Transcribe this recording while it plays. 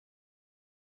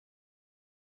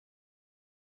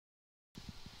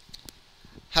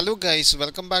Hello guys,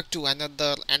 welcome back to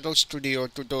another Android Studio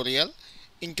tutorial.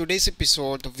 In today's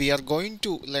episode, we are going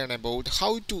to learn about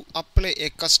how to apply a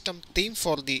custom theme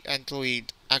for the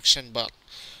Android action bar.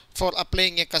 For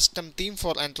applying a custom theme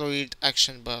for Android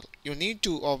action bar, you need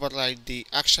to override the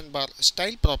action bar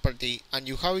style property and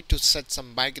you have to set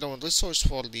some background resource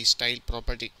for the style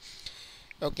property.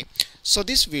 Okay, so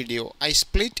this video I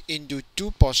split into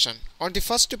two portions. On the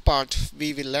first part,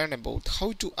 we will learn about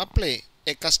how to apply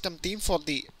a custom theme for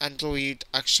the Android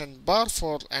action bar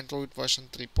for Android version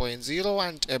 3.0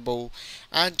 and above,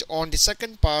 and on the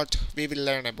second part we will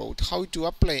learn about how to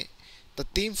apply the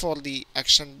theme for the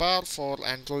action bar for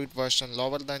Android version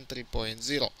lower than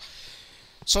 3.0.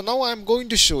 So now I am going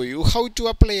to show you how to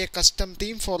apply a custom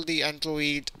theme for the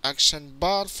Android action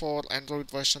bar for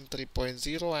Android version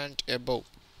 3.0 and above.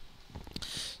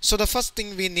 So the first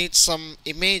thing, we need some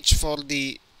image for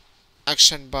the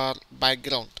action bar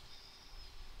background.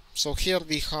 So here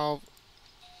we have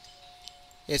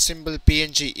a simple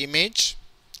PNG image.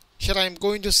 Here I am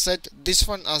going to set this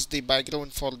one as the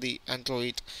background for the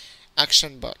Android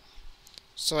action bar.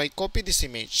 So I copy this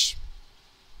image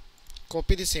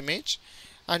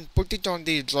and put it on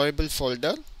the drawable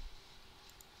folder.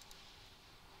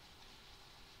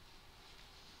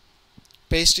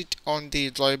 Paste it on the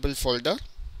drawable folder.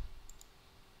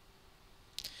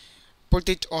 Put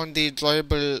it on the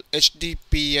drawable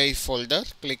HDPI folder.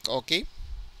 Click OK.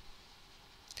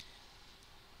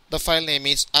 The file name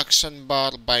is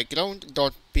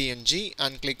actionbarbackground.png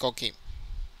and click OK.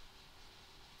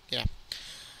 Yeah.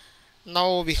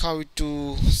 Now we have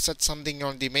to set something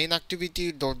on the main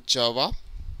activity.java.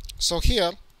 So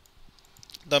here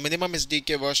the minimum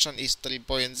SDK version is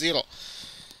 3.0.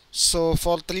 So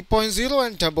for 3.0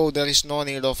 and above, there is no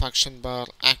need of action bar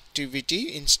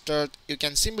activity. Instead, you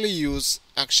can simply use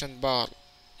activity.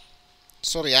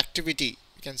 You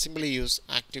can simply use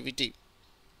activity.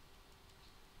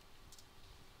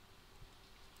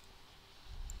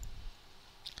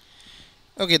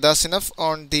 Okay, that's enough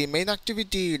on the main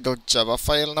activity.java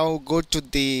file. Now go to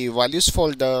the values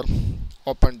folder,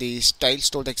 open the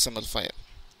styles.xml file.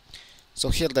 So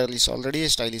here there is already a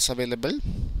style is available.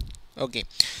 Okay,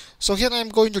 so here I am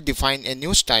going to define a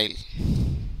new style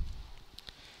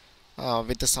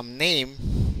with some name.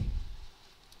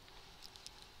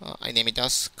 I name it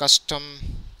as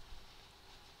custom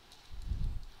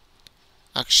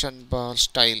action bar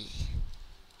style.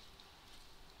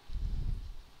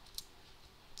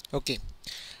 Okay,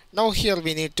 now here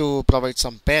we need to provide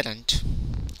some parent,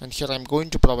 and here I am going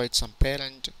to provide some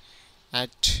parent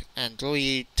at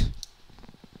Android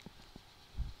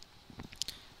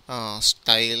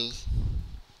style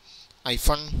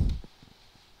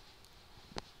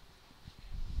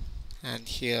and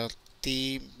here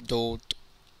theme dot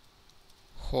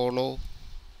hollow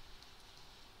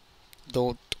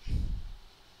dot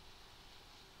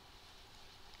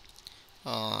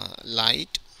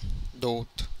light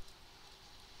dot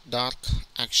dark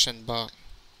action bar.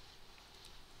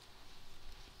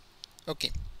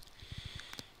 Okay,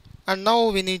 and now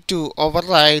we need to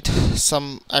override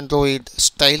some Android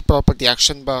style property,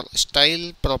 action bar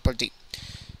style property.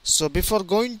 So before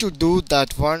going to do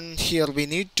that one, here we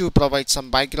need to provide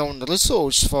some background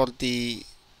resource for the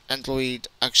Android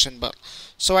action bar.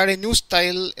 So add a new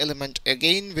style element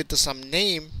again with some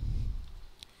name,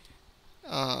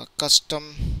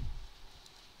 custom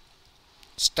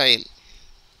style.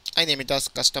 I name it as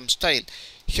custom style.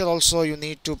 Here also you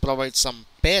need to provide some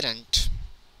parent,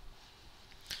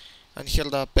 and here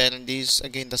the parent is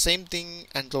again the same thing,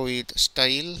 Android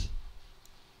style.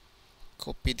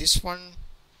 Copy this one.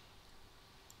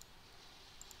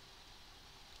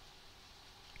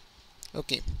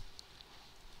 Okay,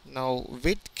 now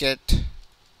with get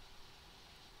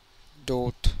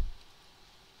dot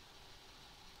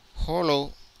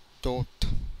hollow dot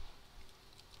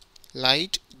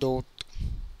light dot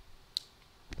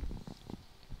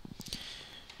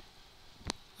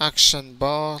action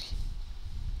bar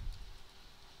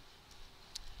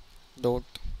dot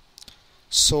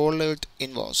solid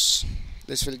inverse.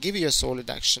 This will give you a solid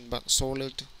action bar,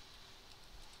 solid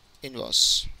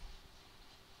inverse.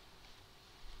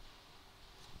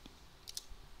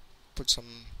 Put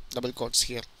some double quotes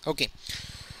here. Okay,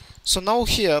 so now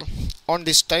here on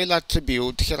the style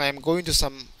attribute, here I am going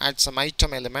to add some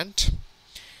item element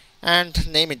and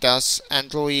name it as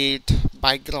Android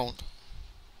background.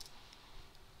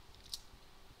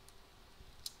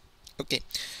 Okay,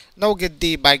 now get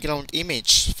the background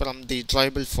image from the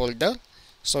drawable folder.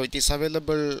 So it is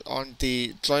available on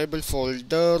the drawable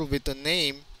folder with the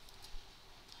name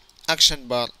action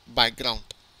bar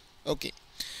background. Okay,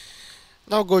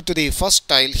 Now go to the first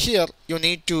style. Here you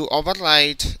need to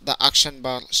override the action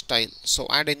bar style. So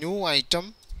add a new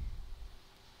item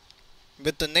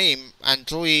with the name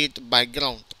Android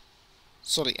background.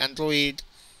 Sorry, Android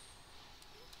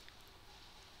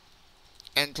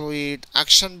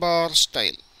action bar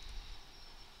style.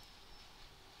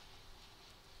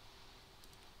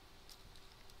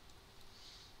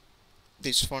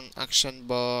 This one action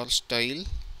bar style.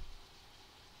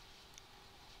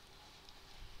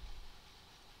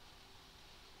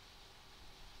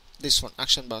 This one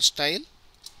action bar style.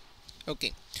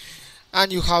 Okay,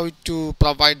 and you have to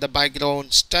provide the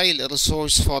background style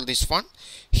resource for this one.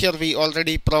 Here we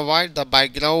already provide the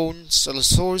background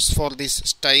resource for this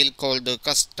style called the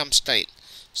custom style.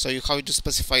 So you have to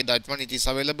specify that one. It is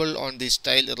available on the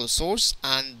style resource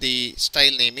and the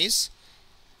style name is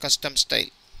custom style.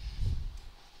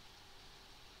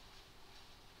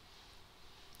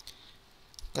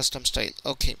 Custom style.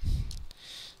 Okay,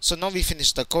 so now we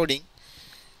finish the coding.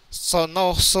 So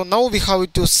now we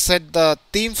have to set the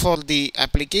theme for the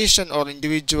application or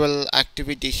individual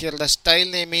activity. Here the style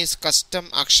name is custom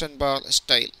action bar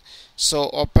style. So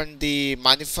open the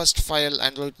manifest file,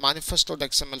 Android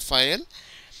manifest.xml file,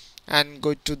 and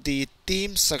go to the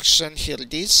theme section. Here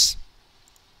it is,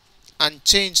 and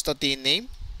change the theme name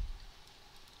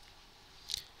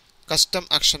custom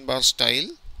action bar style.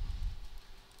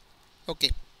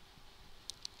 Okay,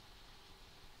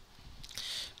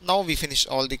 now we finish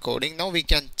all the coding. Now we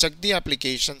can check the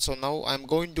application. So now I'm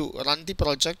going to run the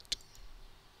project.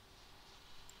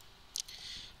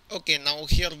 Okay, now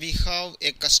here we have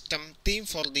a custom theme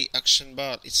for the action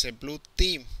bar. It's a blue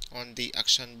theme on the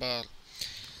action bar.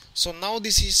 So now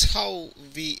this is how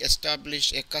we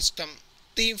establish a custom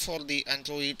theme for the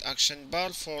Android action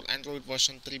bar for Android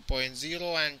version 3.0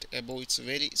 and above. It's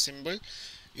very simple.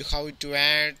 You have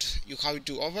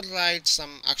to override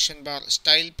some action bar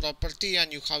style property,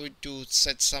 and you have to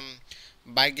set some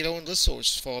background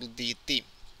resource for the theme.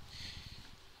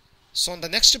 So in the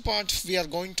next part we are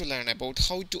going to learn about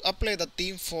how to apply the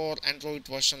theme for Android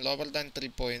version lower than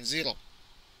 3.0.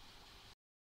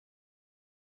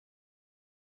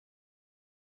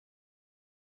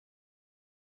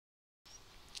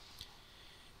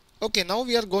 Okay, now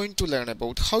we are going to learn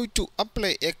about how to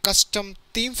apply a custom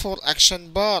theme for action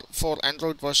bar for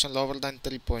Android version lower than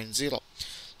 3.0.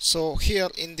 So here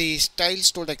in the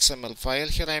styles.xml file,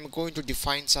 here I am going to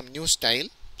define some new style.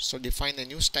 So define a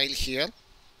new style here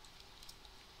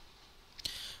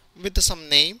with some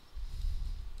name.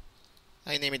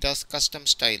 I name it as custom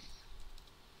style.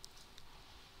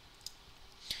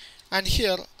 And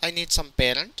here I need some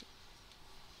parent.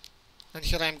 And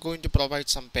here I am going to provide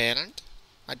some parent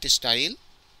at the style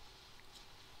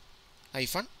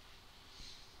hyphen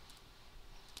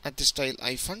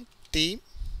theme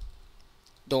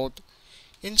dot.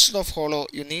 Instead of hello,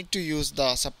 you need to use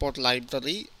the support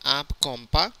library app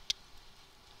compact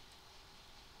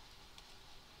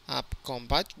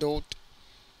dot.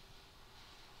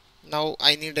 Now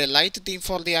I need a light theme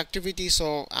for the activity,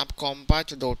 so app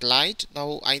compact dot light.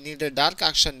 Now I need a dark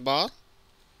action bar.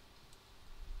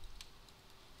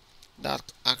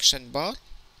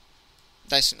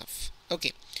 That's enough.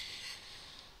 Okay,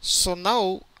 so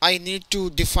now I need to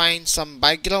define some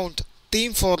background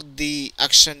theme for the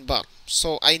action bar.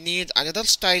 So I need another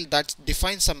style that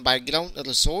defines some background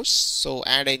resource. So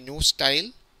add a new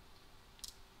style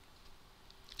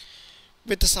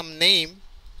with some name.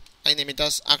 I name it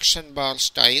as action bar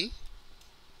style.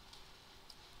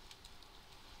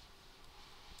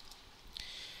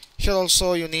 Here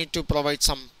also you need to provide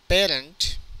some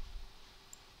parent.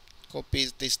 Copy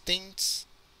these things.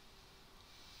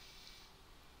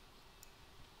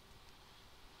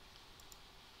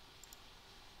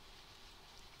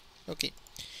 Okay,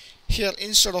 here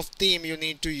instead of theme you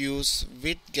need to use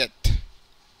widget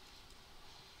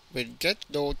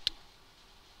dot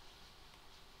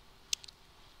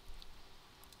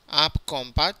app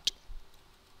compact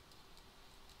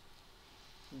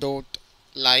dot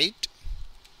light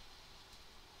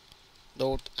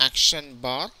dot action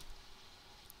bar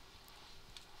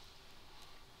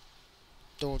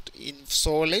dot in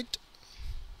solid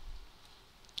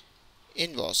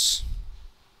inverse.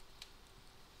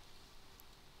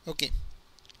 Okay,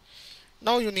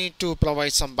 now you need to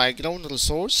provide some background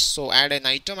resource. So add an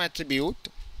item attribute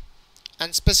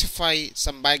and specify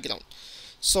some background.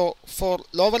 So for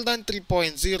lower than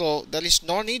 3.0 there is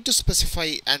no need to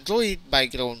specify Android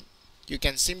background. You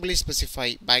can simply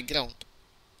specify background.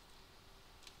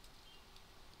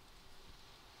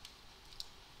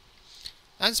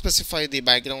 And specify the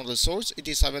background resource. It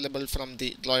is available from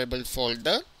the drawable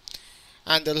folder,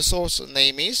 and the resource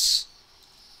name is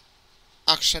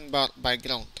action bar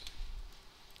background.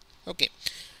 Okay,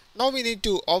 now we need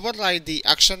to override the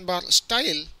action bar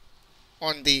style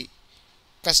on the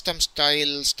custom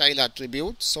style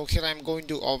attribute. So here I am going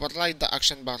to override the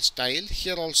action bar style.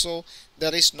 Here also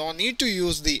there is no need to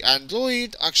use the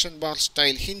Android action bar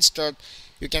style. Instead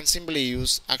you can simply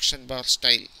use action bar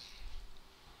style.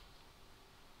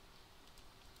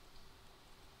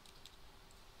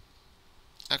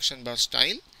 Action bar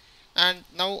style, and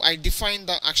now I define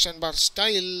the action bar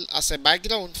style as a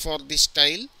background for the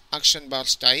style action bar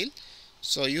style.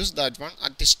 So use that one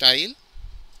at the style,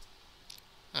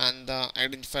 and the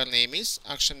identifier name is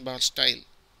action bar style.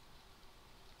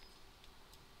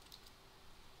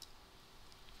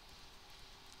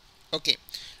 Okay,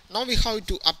 now we have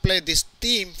to apply this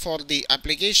theme for the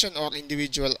application or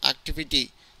individual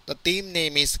activity. The theme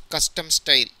name is custom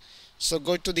style. So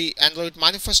go to the Android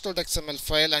manifesto.xml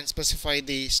file and specify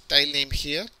the style name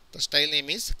here. The style name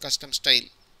is custom style.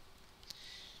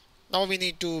 Now we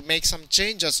need to make some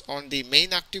changes on the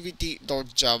main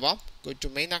activity.java. Go to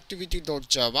main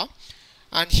activity.java,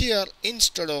 and here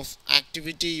instead of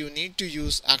activity you need to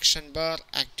use action bar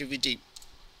activity.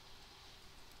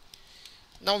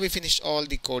 Now we finished all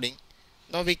the coding.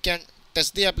 Now we can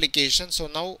test the application. So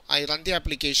now I run the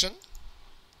application.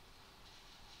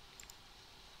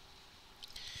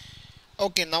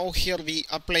 Okay, now here we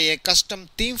apply a custom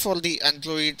theme for the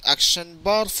Android action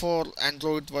bar for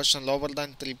Android version lower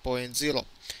than 3.0.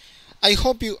 I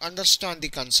hope you understand the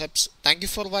concepts. Thank you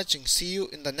for watching. See you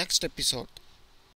in the next episode.